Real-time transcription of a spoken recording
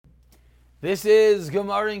This is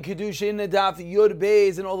Gemara in Kiddushin, Daf Yud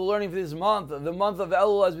Beis, and all the learning for this month. The month of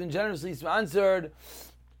Elul has been generously sponsored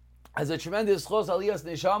as a tremendous chos aliyas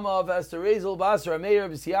neshama of Esther Rezel Basra Meir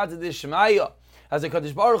B'siyata Dishmaya. As a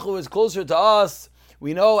Kadosh Baruch Hu is closer to us,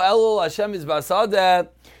 we know Elul Hashem is Basadeh,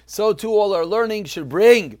 so too all our learning should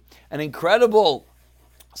bring an incredible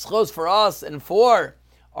schos for us and for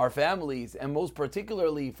our families, and most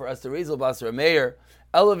particularly for Esther Rezel Basra Meir,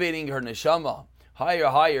 elevating her neshama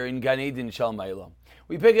higher in Gan Eden Shalmayla.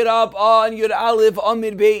 We pick it up on Yud Aleph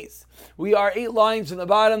Amid Beis. We are 8 lines from the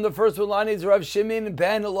bottom. The first one line is Rav Shimon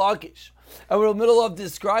ben Lakish. And we're in the middle of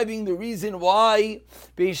describing the reason why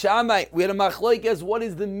Beis Shammai, we had a machlokes, what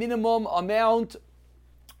is the minimum amount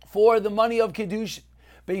for the money of Kiddushin?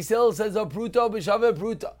 Beis Hillel says a pruta b'shava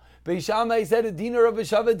pruta. Beis Shammai said a dinar of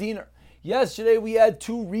b'shava dinar. Yesterday we had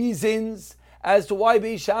 2 reasons as to why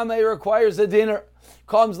Beis Shammai requires a dinar.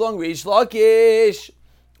 Comes along Reish Lakish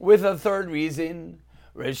with a third reason.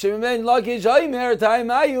 Reish Shimon ben Lakish Aimer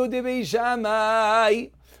Taimayu de Beis Shammai.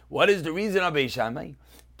 What is the reason of Beis Shammai?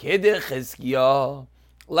 Kedeh Chizkiah,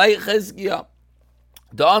 like Chizkiah.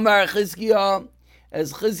 The Amar Chizkiah,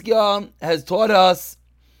 as Chizkiah has taught us,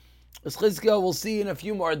 as Chizkiah we'll see in a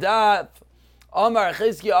few more daf. Amar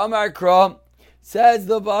Chizkiah, Amar Kra, says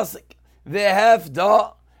the Basik,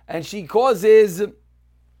 Vehefda, and he causes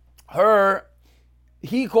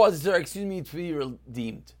her to be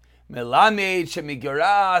redeemed. Melamed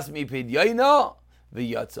shemigaras mipidyaina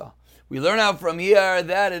v'yatza. We learn out from here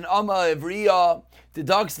that an Amma Ivriya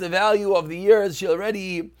deducts the value of the years she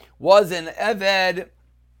already was an Eved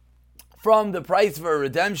from the price for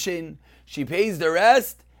redemption. She pays the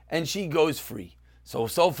rest and she goes free. So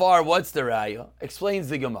far, what's the Raya? Explains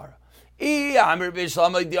the Gemara.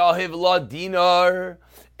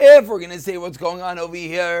 If we're going to say what's going on over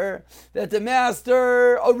here, that the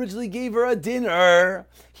master originally gave her a dinner,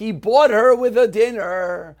 he bought her with a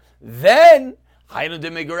dinner, then,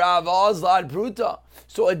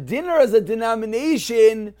 so a dinner is a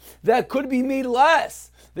denomination that could be made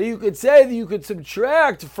less. That you could say that you could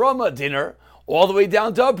subtract from a dinner all the way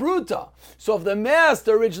down to a pruta. So if the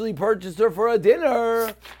master originally purchased her for a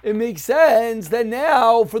dinner, it makes sense that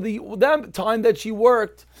now for that time that she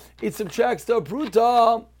worked, it subtracts to a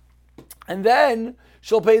pruta, and then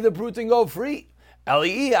she'll pay the pruta and go free. If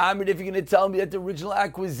you're going to tell me that the original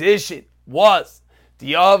acquisition was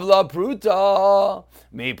Diavla pruta,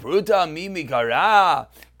 me pruta, mi mikara,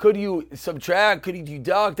 could you subtract, could you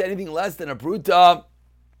deduct anything less than a pruta?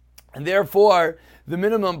 And therefore, the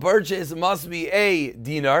minimum purchase must be a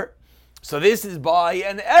dinar. So this is by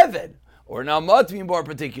an Eved, or Namat to be more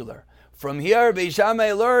particular. From here, Beis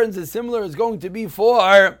Shammai learns that similar is going to be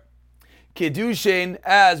for Kiddushin,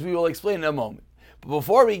 as we will explain in a moment. But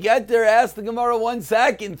before we get there, ask the Gemara 1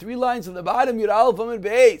 second. 3 lines from the bottom, Yud Aleph Amid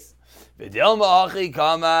Beis. V'delma hachi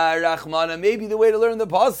kama rachmana. Maybe the way to learn the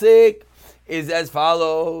pasuk is as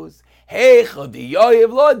follows. Hey,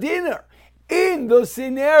 chadiyayiv lo dinner. In the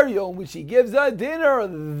scenario in which he gives a dinner,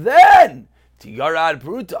 then tigarad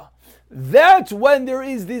pruta. That's when there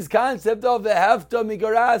is this concept of the hefta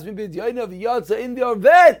migaras mibidyaina v'yatza in the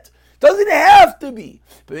event. Doesn't have to be,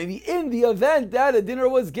 but maybe in the event that a dinner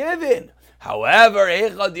was given. However,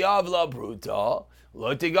 echad yavla pruta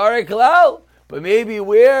lo tigarad klal. But maybe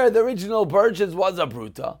where the original purchase was a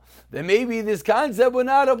pruta, then maybe this concept would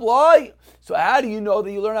not apply. So how do you know that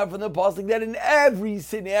you learn out from the pasuk that in every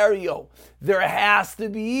scenario there has to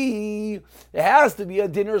be a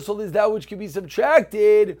dinner, so there's that which can be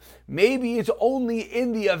subtracted? Maybe it's only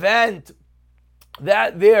in the event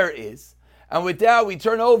that there is. And with that, we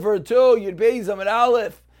turn over to Yud Beis Amid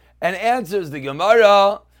Aleph and answers the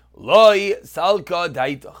Gemara, Loi salka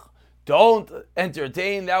daitach. Don't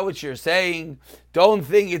entertain that which you're saying. Don't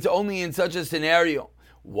think it's only in such a scenario.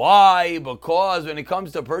 Why? Because when it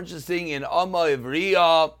comes to purchasing in Amma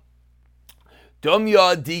Ivriya,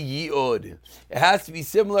 Dumya di Yud, it has to be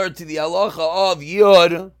similar to the halacha of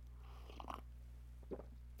Yud,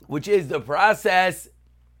 which is the process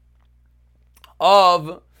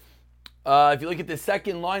of, if you look at the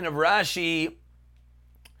second line of Rashi,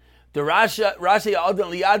 the Rashi Adan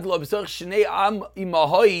Liadlo B'Sach Shnei Am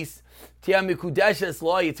Imahois, it's a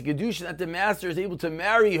Kiddushin that the master is able to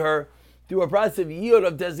marry her through a process of yield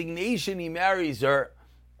of designation. He marries her.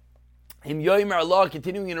 Him Yoimer Allah,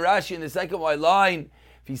 continuing in Rashi in the second white line,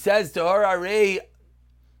 if he says to her, Arei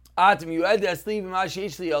At Miyued Asliv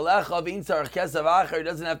Mashishli Alecha V'Insar Kesav Acher, he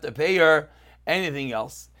doesn't have to pay her anything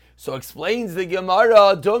else. So explains the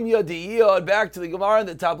Gemara, Domya Diyod, back to the Gemara in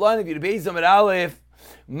the top line of Yud Beis Amid Aleph,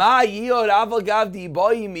 Ma Yod Aval Gav Di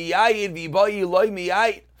Boyi Miyayid V'Boyi Loi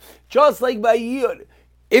Miyayid. Just like by Yud,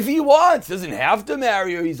 If he wants, doesn't have to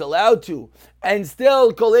marry her, he's allowed to. And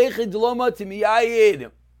still, kol echad lo matimiyayid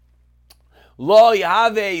lo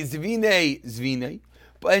yahave zvine.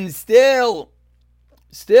 And still,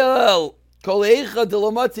 kol echad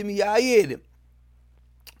lo matimiyayid.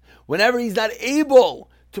 Whenever he's not able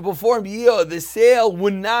to perform yiyah, the sale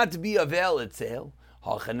would not be a valid sale.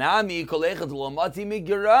 Hachanami kol echad lo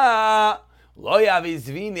matimigira.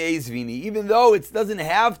 Even though it doesn't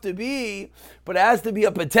have to be, but it has to be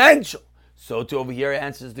a potential. So to over here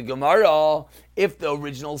answers the Gemara, if the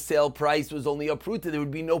original sale price was only a pruta, there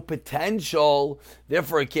would be no potential,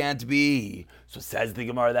 therefore it can't be. So says the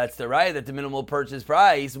Gemara, that's the right, that the minimal purchase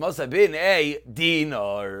price must have been a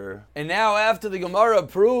dinar. And now after the Gemara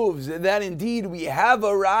proves that indeed we have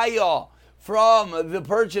a raya from the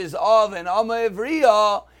purchase of an Amma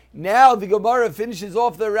Evriya, now the Gemara finishes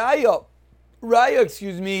off the raya,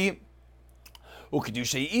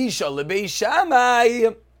 Ukidushay Isha lebei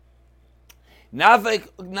Shammai nafka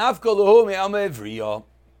lahu me'ama evriya.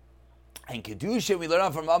 And Kiddushin we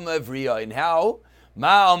learn from Amma Evriya. And how?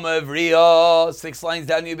 Ma Amma Evriya, 6 lines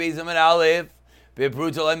down your base and aleph.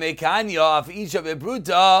 Bepruta le'mekanya af Isha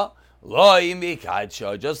bepruta lo'i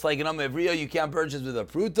mekadsha. Just like an Amma Evriya you can't purchase with a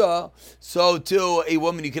pruta, so too a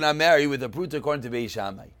woman you cannot marry with a pruta according to Beis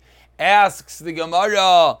Shammai. Asks the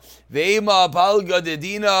Gemara, Ve'ema palga de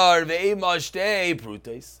dinar, ve'ema shtei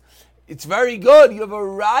prutais. It's very good. You have a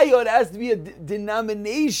raya. It has to be a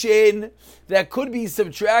denomination that could be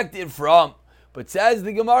subtracted from. But says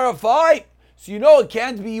the Gemara, fine. So you know it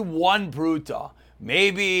can't be one pruta.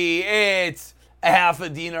 Maybe it's a half a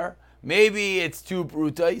dinar. Maybe it's 2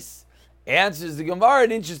 prutais. Answers the Gemara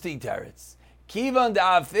an interesting teretz. Kivan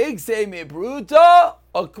da'afig se me pruta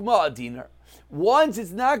akma dinar. Once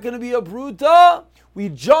it's not going to be a pruta, we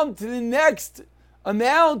jump to the next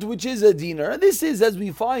amount, which is a dinar. And this is, as we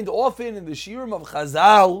find often in the shirim of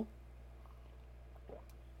Chazal,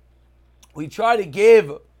 we try to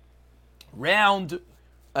give round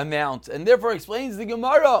amounts. And therefore explains the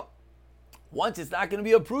Gemara, once it's not going to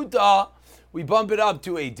be a pruta, we bump it up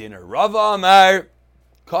to a dinar. Rava Amar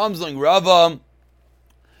comes like Rava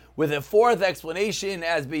with a fourth explanation,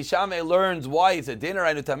 as Beis Shammai learns why it's a dinner.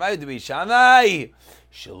 I know Tamai to Beis Shammai.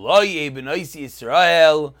 Shaloye b'noisi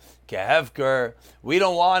Yisrael kehefker. We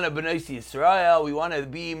don't want a b'noisi Yisrael. We want to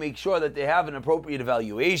make sure that they have an appropriate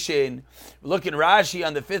evaluation. Look in Rashi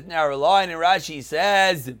on the 5th narrow line, and Rashi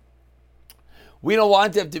says, we don't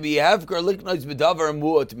want them to be hefker liknois b'davar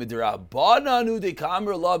mu'ot midrabanan hu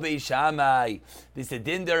dekamer la Beis Shammai. This is a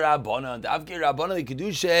din derabanan. Avke Rabbanan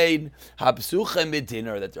Kiddushin hapsuchem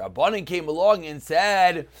b'dinner. That the Rabbanan came along and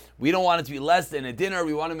said, we don't want it to be less than a dinner.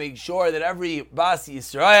 We want to make sure that every Bas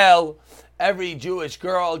Yisrael, every Jewish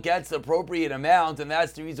girl gets the appropriate amount, and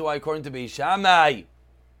that's the reason why, according to Beis Shammai,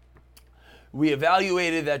 we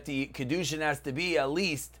evaluated that the Kiddushin has to be at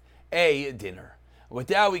least a dinner. With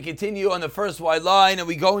that, we continue on the first wide line, and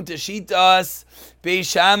we go into Shitas Beis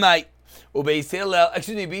Shammai. Beis Hillel,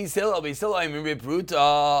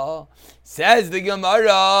 says the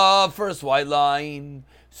Gemara, first wide line.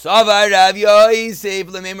 Savar Rav Yosef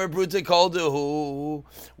lememer bruta kolduhu.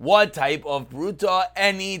 What type of bruta?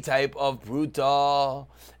 Any type of bruta.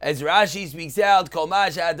 As Rashi speaks out, kol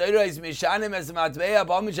mash adorais mishanim es matveya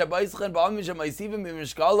b'amish abayischen b'amish amaysivim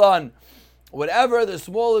b'mishkalan. Whatever the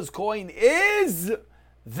smallest coin is,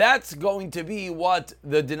 that's going to be what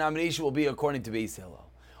the denomination will be according to Beis Hillel.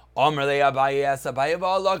 Amar le Abaye asks Abaye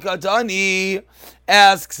v'alakatani,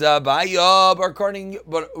 asks Abaye,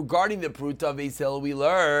 but regarding the pruta of Beis Hillel, we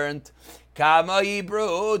learned kama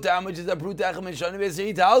pruta, how much is a pruta?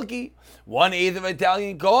 1/8 of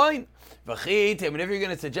Italian coin. V'chitim, and if you're going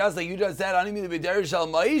to suggest, like you just said, it's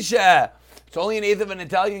only 1/8 of an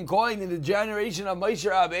Italian coin in the generation of Moshe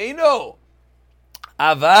Rabbeinu.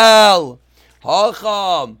 Aval,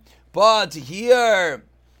 Hacham, but here,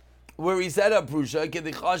 where we said a prusha,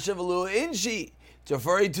 it's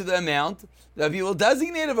referring to the amount that we will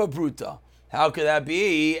designate of a pruta. How could that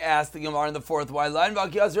be? Asked the Gemara in the 4th wide line.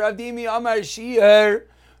 Rabbi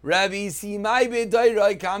Simai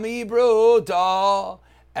b'dayrai kami pruta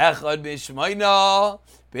echad b'shmayna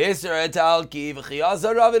b'eser etalki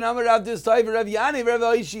v'chiyasa Rabin Amar Rav Distay v'Rav Yani v'Rav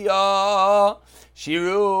Oishiyah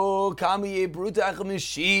Shiru kami pruta echad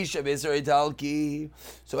b'shish b'eser etalki.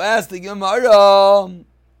 So ask the Gemara,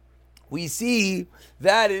 we see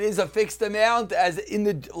that it is a fixed amount, as in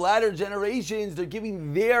the latter generations, they're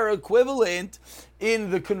giving their equivalent in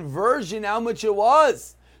the conversion, how much it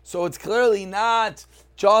was. So it's clearly not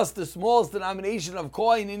just the smallest denomination of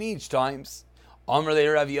coin in each times. Amr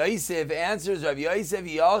le Rav Yosef answers, Rav Yosef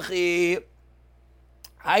Yachi,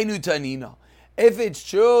 Hainu Tanina. If it's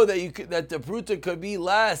true that the pruta could be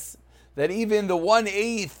less, that even the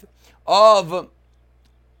 1/8 of,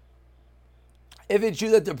 if it's true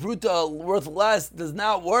that the pruta worth less does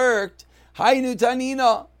not work, Hainu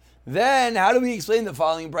Tanina, then how do we explain the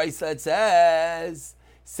following price that says,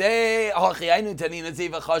 say, Hainu Tanina, say,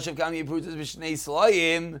 Vachashav Kami Prutas B'Shnei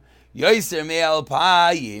Slayim, Yoiser Me'al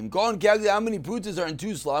Payim. Go and calculate how many prutas are in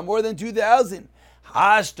 2 slayim, more than 2,000.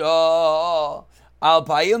 Hashta. Al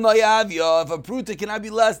payim mayavya. If a pruta cannot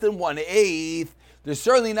be less than 1/8, there's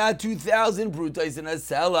certainly not 2,000 prutas in a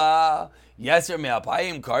sela. Yeser me'al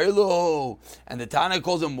payim karlo. And the Tana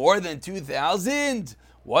calls them more than 2,000.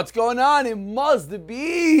 What's going on? It must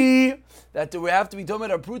be that we have to be talking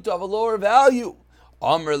about a pruta of a lower value.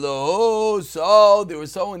 Amr lo. So there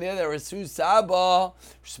was someone there that was Su Saba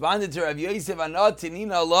responded to Rav Yosef Anat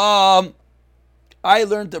Tinina Lam. I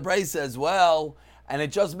learned the price as well. And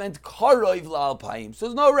it just meant karoiv la'alpayim. So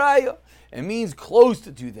there's no raya. It means close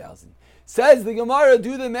to 2,000. Says the Gemara,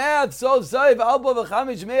 do the math. So saif alba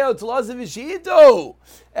v'chamish meo t'lasav v'shito.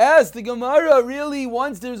 Ask the Gemara, really,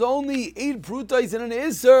 once there's only 8 prutais in an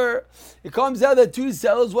iser, it comes out that 2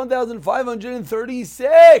 sellers,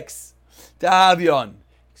 1,536. Tahavion.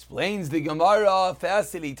 Explains the Gemara,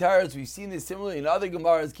 fastly taras. We've seen this similarly in other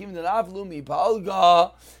Gemaras. Kim the naflumi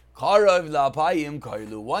palga.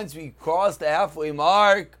 Once we cross the halfway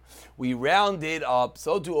mark, we round it up.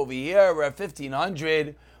 So too over here, we're at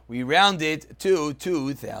 1,500. We round it to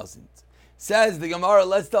 2,000. Says the Gemara,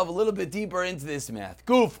 let's delve a little bit deeper into this math.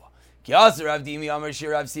 Kufa.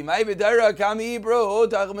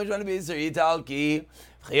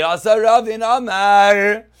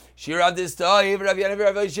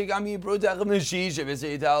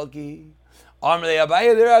 Amrei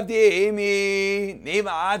Abaye Rav Yomi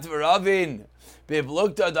Neimat V'Ravin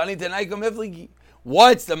Bivlukta Dani Tanaika Mifliki.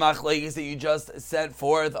 What's the machlekes that you just set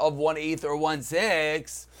forth of 1/8 or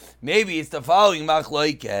 1/6? Maybe it's the following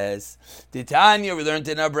machlekes. Titania, we learned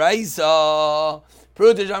in a brayso,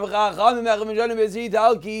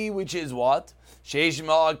 which is what? Sheish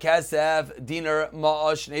ma'a kasef dinar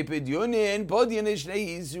ma'a shnei pedyunin podyan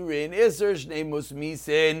shnei yisurin iser shnei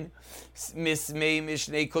musmisin mismei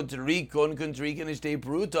mishnei kontrikon kontrikan shnei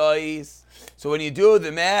prutais. So when you do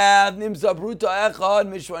the math, nimsa pruta echad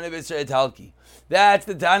mishwane b'srei talki. That's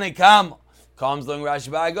the Tanakam. Comes along Rashi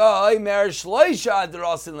Bagai mer shloisha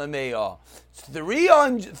adrasin lemeya. 3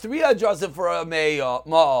 adrasin for a meya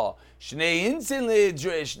ma'a. Shnei insin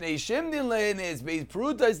leidrish, shnei shimnin leinis, beis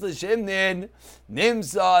prutais l'shimnin,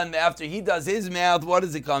 nimsa, and after he does his math, what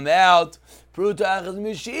does it come out? Prutachas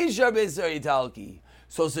mishisha b'sar italki.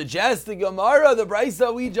 So suggest the Gemara, the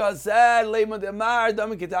brayso we just said, leima demar,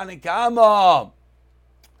 dam ketane kama,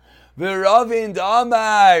 v'ravin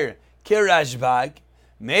damar, kirashbag.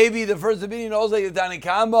 Maybe the first opinion holds like the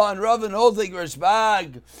Tanakama and Ravin holds like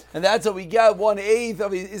Rashbag, and that's how we get 1/8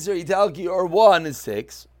 of Isra Italki, or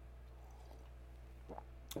 1/6.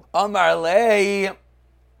 Amar Lei,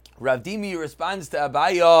 Rav Dimi responds to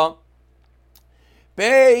Abaya,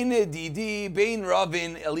 Bein Didi, Bein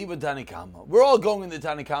Ravin, Eliba Tanakama. We're all going in the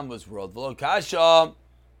Tanakama's world. V'lo kasha,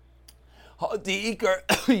 Ha'di Iker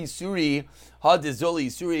Yisuri, Ha'di Zoli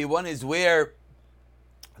Yisuri. One is where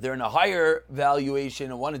they're in a higher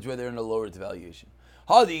valuation, and one is where they're in a lower valuation.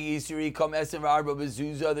 Hadi Yisuri come Esim Arba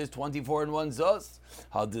Bezuzah, there's 24 and 1 Zuz.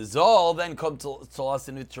 Hadizal then come to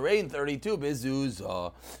Salasin with terrain, 32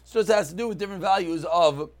 Bezuzah. So this has to do with different values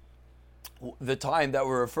of the time that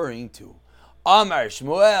we're referring to. Amar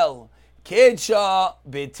Shmuel, Kedsha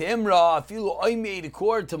Betimra, Afilu Oimei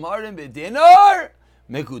Kor Tamarim Bedinar,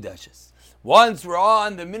 Mekudeshes. Once we're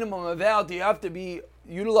on the minimum amount you have to be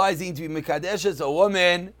utilizing to be Mekadeshes, a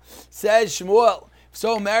woman, says Shmuel, if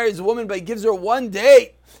so marries a woman but gives her 1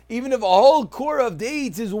 date, even if a whole core of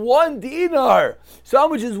dates is 1 dinar, so how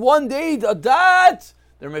much is 1 date? A dat?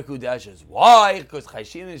 They're Mekudeshes. Why? Because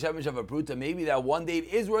Chashin and Shemesh have a pruta. Maybe that 1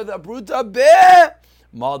 date is worth a pruta be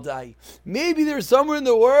Maldai. Maybe there's somewhere in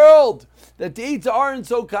the world that dates aren't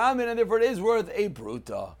so common and therefore it is worth a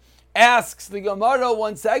pruta. Asks the Gemara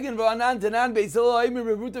 1 second, has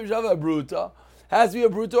to be a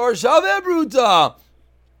bruta or shave bruta.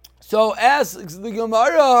 So asks the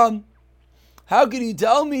Gemara, how can you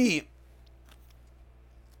tell me?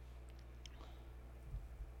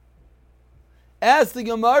 Ask the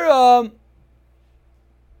Gemara.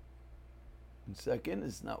 1 second,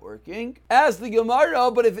 it's not working. Ask the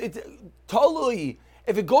Gemara, but if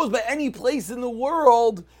it goes by any place in the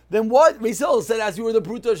world, then what? Meisel said, as you were the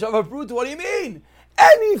bruta, shava bruta. What do you mean?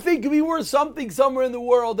 anything could be worth something somewhere in the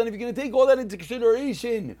world. And if you're going to take all that into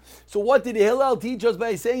consideration, so what did Hillel teach us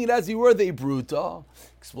by saying it has to be worth a bruta?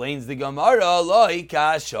 Explains the Gemara, Loi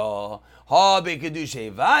kasha, ha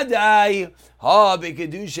bekedushe vadai, ha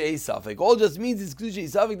bekedushe safek. All just means it's kedushe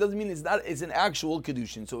safek, doesn't mean it's an actual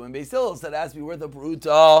kedushin. So when Beis Hillel said it has to be worth a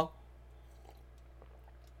bruta,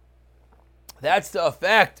 that's to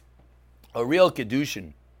affect a real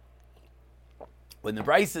kedushin. When the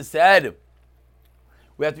Brisa said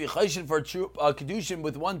we have to be chayshin for a kedushin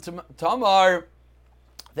with one tamar,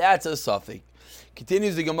 that's a suffix.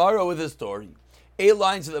 Continues the Gemara with a story. 8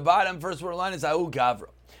 lines to the bottom. First word line is Ha'u Gavra.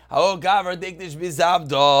 Ha'u Gavra dekdish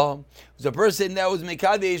bizavda. It was a person that was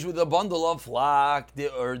mekadesh with a bundle of flock, the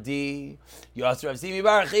urdi. Yasser Rav Simi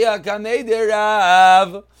Barachia Kamei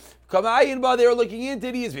Derav. They were looking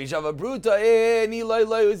into these. Shava Bruta.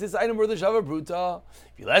 Is this item worth a Shava Bruta?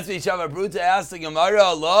 If you let me Shava Bruta, ask the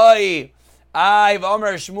Gemara, Loi. I've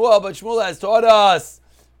Amar Shmuel, but Shmuel has taught us.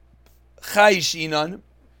 Chayshinan.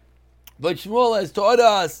 But Shmuel has taught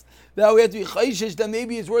us that we have to be chayshish, that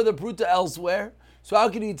maybe it's worth a Bruta elsewhere. So how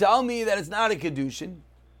can you tell me that it's not a Kiddushin?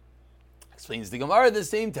 Explains the Gemara the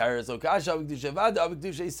same terror. So Kasha Avik Dushevad, Avik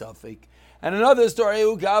Dushe Safik. And another story,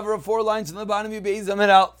 Ukavra, 4 lines from the bottom of Beis Amid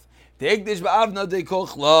Tekdish ba'avna de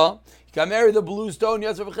kochla. He got married the blue stone.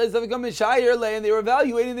 Yes, and they were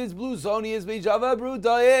evaluating this blue stone. He is beijava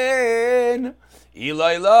brutain.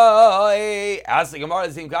 Ilai. Ask the Gemara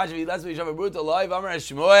the same question. Let's beijava bruta live. Amar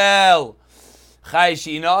Shmuel. Chai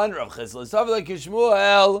Shinan. Rav Chisda stuff like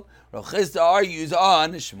Shmuel. Rav Chisda argues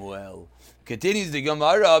on Shmuel. Continues the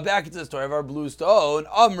Gemara back into the story of our blue stone.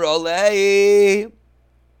 Amrolei.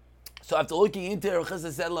 So after looking into it, Rav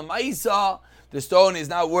Chisda said Lamaisa. The stone is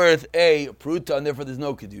not worth a pruta, and therefore there's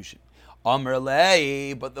no kedushin.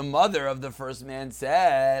 Amrlei, but the mother of the first man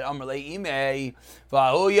said, Amrlei imei,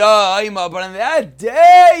 va'huya ima. But on that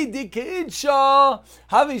day, the kidsha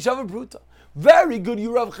having shava pruta. Very good,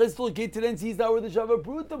 you Rav Chisda Kittren sees not worth the shava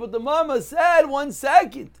pruta. But the mama said, 1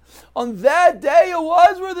 second, on that day it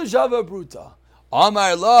was worth the shava pruta.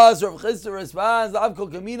 Amar la, Rav Chisda responds, Avkol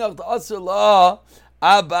kaminach to asr la.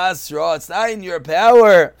 Abasra, it's not in your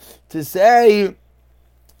power to say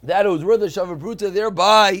that it was worth a shava bruta,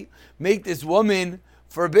 thereby make this woman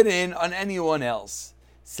forbidden on anyone else.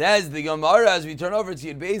 Says the Gemara as we turn over to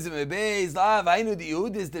Yud Beis and Beis Lav, Hainu the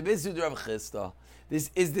Yehudis the Bisud Rav Chisda. Is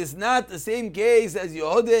this not the same case as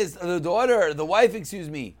Yehudis, the daughter, the wife,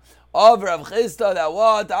 of Rav Chisda, that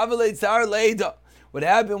what Avalei Tsar Leida? What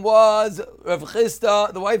happened was Rav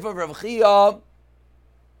Chisda, the wife of Rav Chia,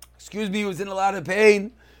 was in a lot of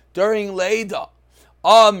pain during Leida.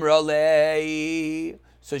 Amralei.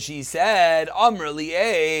 So she said,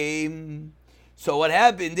 Amrali. So what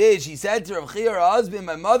happened is, she said to Rav Chia, her husband,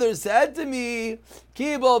 my mother said to me,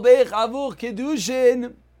 Kibol beich avuch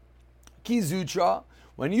Kiddushin kizutra.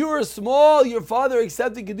 When you were small, your father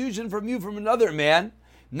accepted Kiddushin from you from another man,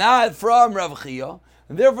 not from Rav Chia,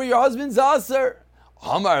 and therefore your husband's aser.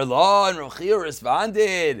 Amar la, and Rav Chia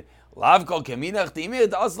responded, your mother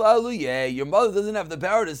doesn't have the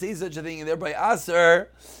power to say such a thing, and thereby aser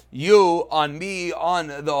you on me, on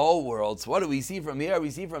the whole world. So what do we see from here?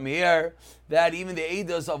 We see from here that even the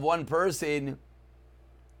edus of one person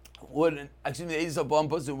would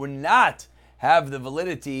not have the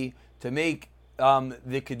validity to make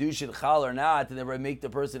the kedushin chal or not, and thereby make the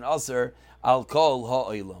person aser al kol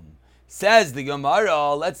ha'olam. Says the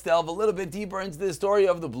Gemara, let's delve a little bit deeper into the story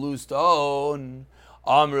of the blue stone.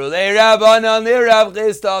 Amrulei Rabbanan Rav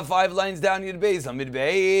Chisda, 5 lines down, Yud Beis, Amid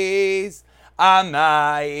Beis.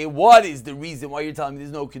 Amai, what is the reason why you're telling me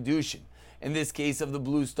there's no kedushin? In this case of the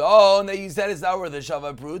blue stone, that you said it's not worth a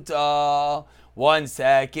shava pruta. 1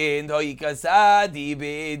 second, hoikasadi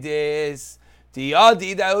beidis.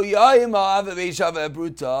 Tiyadi dauyayim ave shava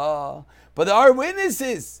pruta. But there are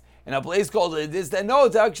witnesses in a place called Edis that no,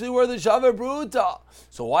 it's actually worth a shava pruta.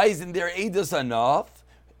 So why isn't there Edis enough?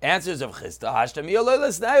 Answers of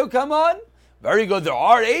Chisda, come on. Very good, there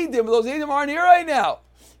are Eidim, but those Eidim aren't here right now.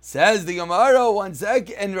 Says the Gemara, 1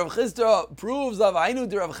 second, and Rav Chisda proves of Ainu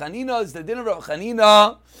to Rav Chanina, it's the din of Rav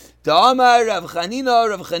Chanina. Ta'amar Rav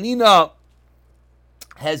Chanina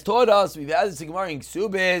has taught us, we've had this Gemara in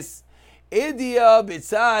Ksubis, Idia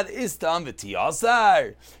bitzad istam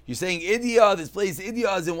v'tiyasar. You're saying Idia, this place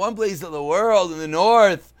Idia is in one place of the world, in the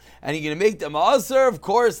north, and you're going to make them aser? Of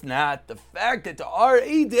course not. The fact that there are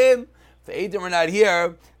Eidim, if the Eidim are not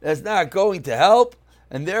here, that's not going to help.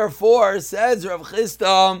 And therefore, says Rav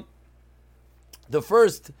Chisda, the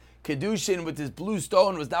first Kiddushin with this blue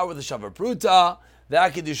stone was not with the Shava Pruta.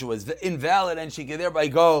 That Kiddushin was invalid, and she could thereby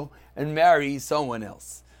go and marry someone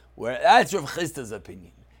else. That's Rav Chisda's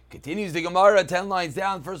opinion. Continues the Gemara 10 lines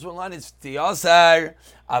down. First one line is Tiyasar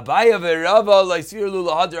Abaya veRava Laisir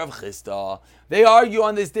Lulahad Rav Chisda. They argue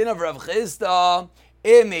on this din of Rav Chisda.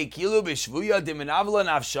 Kilu b'shvuya dimenavla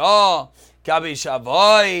nafsha kabe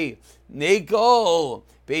shavai nekol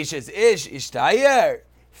beishes ish ishtayer.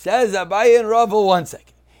 Says Abaya and Rava. 1 second.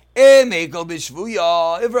 Mekel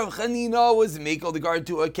b'shvuya. If Rav Chanina was mekel the guard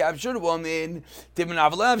to a captured woman, that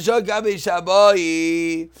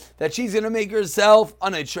she's going to make herself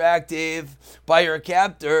unattractive by her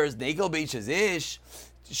captors. Nekel b'shes ish.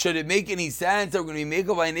 Should it make any sense that we're going to be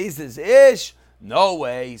mekel by Nesis ish? No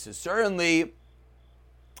way. So certainly,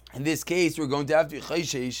 in this case, we're going to have to be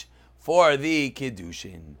chayshish for the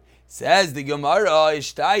Kiddushin. Says the Gemara,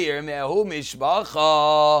 Ishtayer me'ahu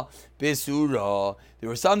mishbacha besura. There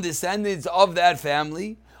were some descendants of that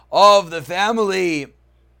family, of the family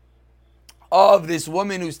of this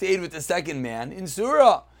woman who stayed with the second man in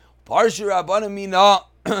Surah. Parsha Rabbanan Mina,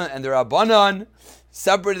 and the Rabbanan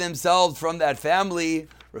separated themselves from that family,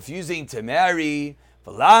 refusing to marry.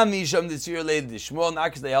 V'lam misham desir le Shmuel, not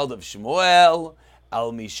because they held of Shmuel.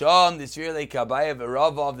 Al misham desir le Kabaya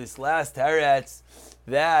v'Rava, of this last teretz,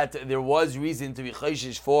 that there was reason to be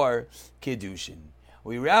chayshish for Kiddushin.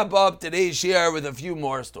 We wrap up today's share with a few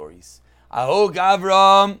more stories. Aho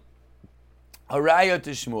Gavram, Araya to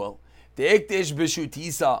Shmuel. Deiktish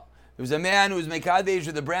b'shutisa. There was a man who was mekadesh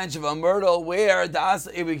with a branch of a myrtle, where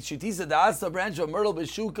shutisa da'asa, branch of a myrtle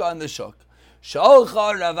b'shuka in the shuk.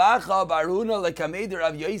 Shalcha Ravacha Baruna lekamed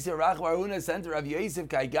Rav Yosef. Rach Baruna sent Rav Yosef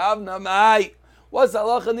kai gavna mai. What's the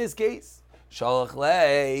halach in this case? Shalach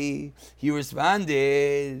lei. He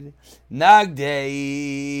responded,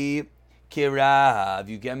 Nagdei Kirav.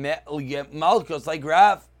 You get Malkos like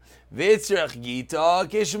Rav. Vitzrach Gita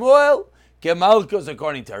Kishmuel. Get Malkos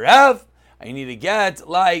according to Rav. I need to get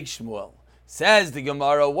like Shmuel. Says the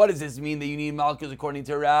Gemara, what does this mean that you need Malkos according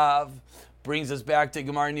to Rav? Brings us back to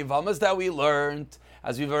Gemara Nivamas that we learned.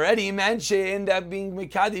 As we've already mentioned, that being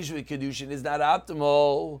Mekadesh with Kiddushin is not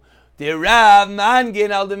optimal. The Rav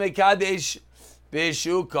Mangin al the Mekadesh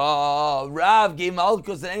Beshuka. Rav gave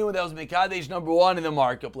Malkos to anyone that was Mekadesh number 1 in the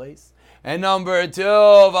marketplace. And number 2,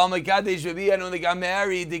 Val Mekadesh B'Biyah, anyone that got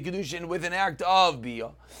married, the Kiddushin with an act of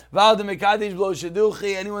Biyah. Val the Mekadesh B'Lo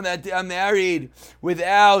Shaduchi, anyone that got married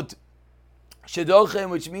without Shaduchim,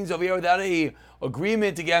 which means over here without a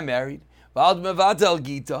agreement to get married. Val the Mevatel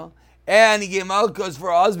Gita, and he gave Malkos for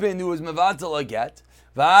a husband who was Mevatel a get.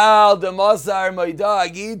 Val the Masar Maida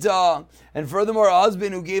Gita, and furthermore a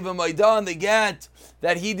husband who gave a Maida on the get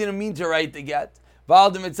that he didn't mean to write the get. Val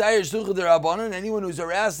the Mitzayer Shtuchim de Rabbanan, anyone who's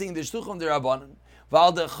harassing the Shtuchim de Rabbanan.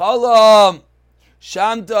 Val the Chala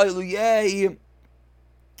Shamta Iluyei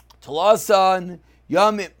Talasan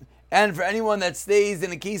Yamim, and for anyone that stays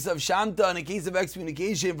in a case of Shamta, in a case of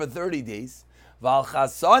excommunication for 30 days. Val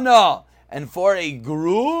Chasana, and for a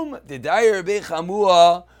groom, the Dayer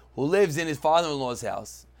Bechamua, who lives in his father-in-law's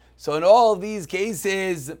house. So in all of these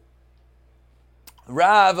cases,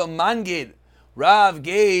 Rav Mangid, Rav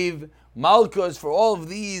gave Malkos for all of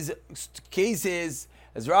these cases,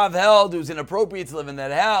 as Rav held, it was inappropriate to live in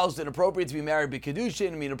that house, inappropriate to be married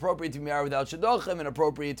b'Kiddushin, inappropriate to be married without Shadochem,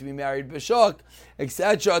 inappropriate to be married b'Shuk,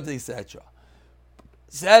 etc., etc.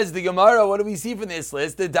 Says the Gemara, what do we see from this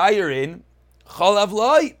list? The Dayerin, Chalav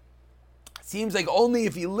Loi. Seems like only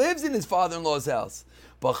if he lives in his father-in-law's house.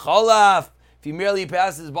 But Chalaf, if he merely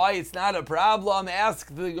passes by, it's not a problem.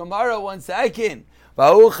 Ask the Gemara 1 second.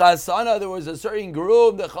 V'ahu Chasana, there was a certain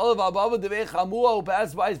group, the Chalav Ababa Devei Chamua, who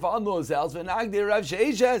passed by his father-in-law's house. V'nagdi Rav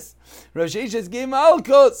Sheishes. Rav Sheishes gave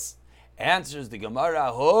Malkos. Answers the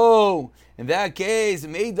Gemara, in that case,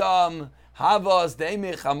 Meidam Havas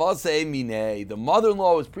Deimich Hamasei Minei. The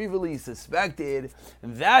mother-in-law was previously suspected,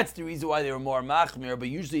 and that's the reason why they were more machmir. But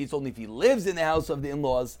usually it's only if he lives in the house of the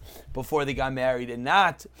in-laws before they got married, and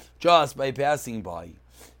not just by passing by.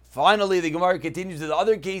 Finally, the Gemara continues with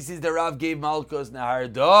other cases that Rav gave Malkos.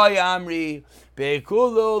 Nahar Doi Amri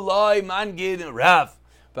Beikulu Loi Mangid Rav.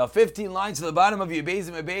 About 15 lines to the bottom of your base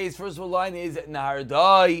and my base. First one line is Nahar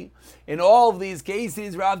Doi. In all of these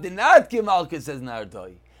cases, Rav did not give Malkos, says Nahar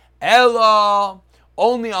Doi. Ella,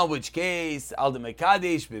 only on which case, Al de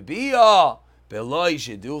Mekadesh B'Biyah, Beloi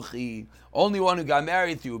Sheduchi, only one who got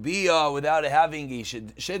married through Biyah without having a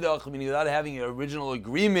Shidduch, meaning without having an original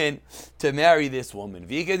agreement to marry this woman.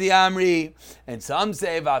 Vika di Amri, and some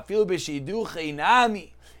say, Va'afil B'Shiduchi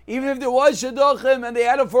Nami, even if there was Shidduchim and they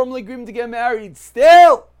had a formal agreement to get married,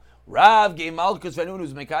 still, Rav gave Malkos for anyone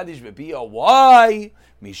who's Mekadesh B'Biyah. Why?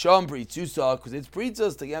 Misham Pritzusa, because it's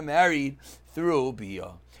Pritzos to get married through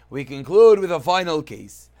Biyah. We conclude with a final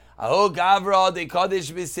case. Aho Gavra, they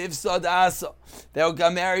Kaddish B'Sifsa Dasa. They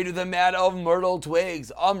got married with a mat of myrtle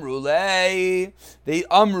twigs. Amrulei.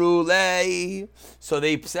 So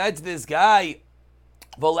they said to this guy,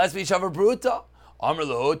 Voles Bishavar Bruta.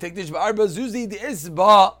 Amrulei, take the Shbarba Zuzi the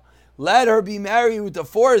Isba. Let her be married with the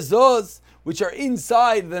 4 zuz, which are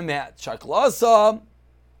inside the mat. Shaklasa.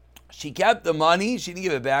 She kept the money. She didn't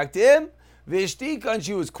give it back to him. Vishtika, and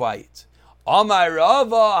she was quiet. Amar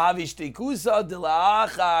Rava Havishtikusa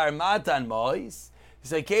Dilachar Matan Mois.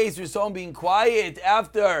 It's a case where someone being quiet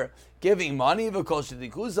after giving money. V'kol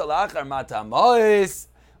Shtikusa Lachar Matan Mois.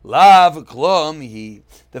 Lav Klum He.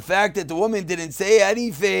 The fact that the woman didn't say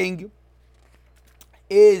anything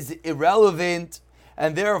is irrelevant,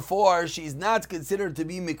 and therefore she's not considered to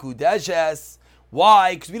be Mikudeshes.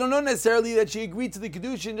 Why? Because we don't know necessarily that she agreed to the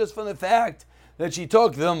Kiddushin just from the fact that she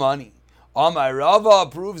took the money. Amar Rava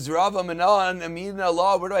proves Rava Manan Amina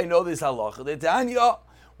law. Where do I know this halacha? The Tanya,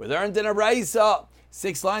 we learned in a Raisa,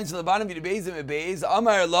 6 lines from the bottom of the Beis and Beis.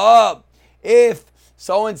 Amar law. If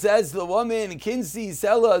someone says to the woman, Kinsi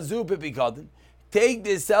Sela Zupipikadin, take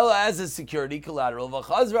this Sela as a security collateral.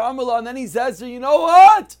 V'chazra Amar, and then he says to her, you know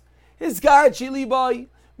what? His guy Chili boy,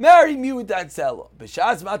 marry me with that Sela.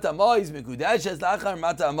 B'shas matamois mikudeshes lachar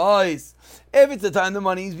matamois. If it's the time the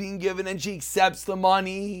money is being given and she accepts the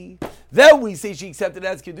money, then we say she accepted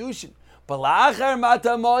as Kiddushin. But lachar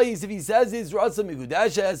matamois, if he says it's ratza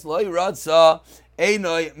mikudeshes, loy ratza,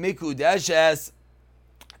 einoi mikudeshes,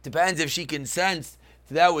 depends if she consents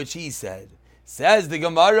to that which he said. Says the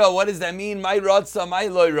Gemara, what does that mean? My ratza, my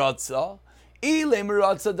loy ratza. Ilem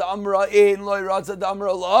ratza damra in, loy ratza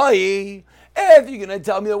damra loy. If you're going to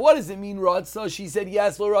tell me that, what does it mean, Ratza? She said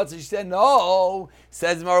yes, Lo Ratza. She said no.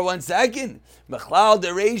 Says Mar 1 second. Mechlal de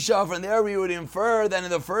Reisha, from there we would infer that in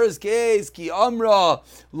the first case, Ki Amra,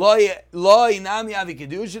 Loi Nami Avi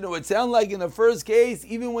Kiddushin, it would sound like in the first case,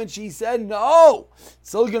 even when she said no, it's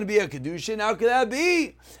still going to be a Kiddushin. How could that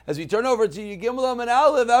be? As we turn over to Yigimel and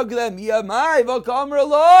Aleph, how could that be? Amai, Vakamra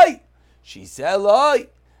Loi. She said Loi.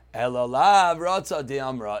 Elalav Ratza de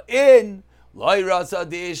Amra in. Loi ratza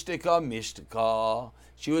deishtika mishtika.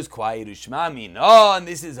 She was quiet. Ushmami no, and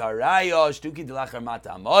this is haraya. Shtuki delachar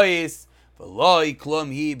mata mois. V'loi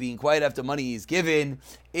klum he, being quiet after money is given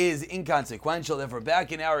is inconsequential. Therefore,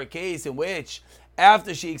 back in our case in which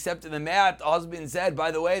after she accepted the mat, the husband said,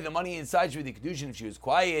 by the way, the money inside should be the Kiddushin. If she was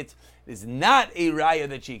quiet, it is not a raya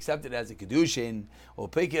that she accepted as a Kiddushin. We'll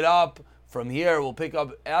pick it up from here. We'll pick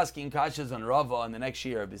up asking kashas on Rava on the next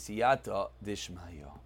year. B'siyata dishmaya.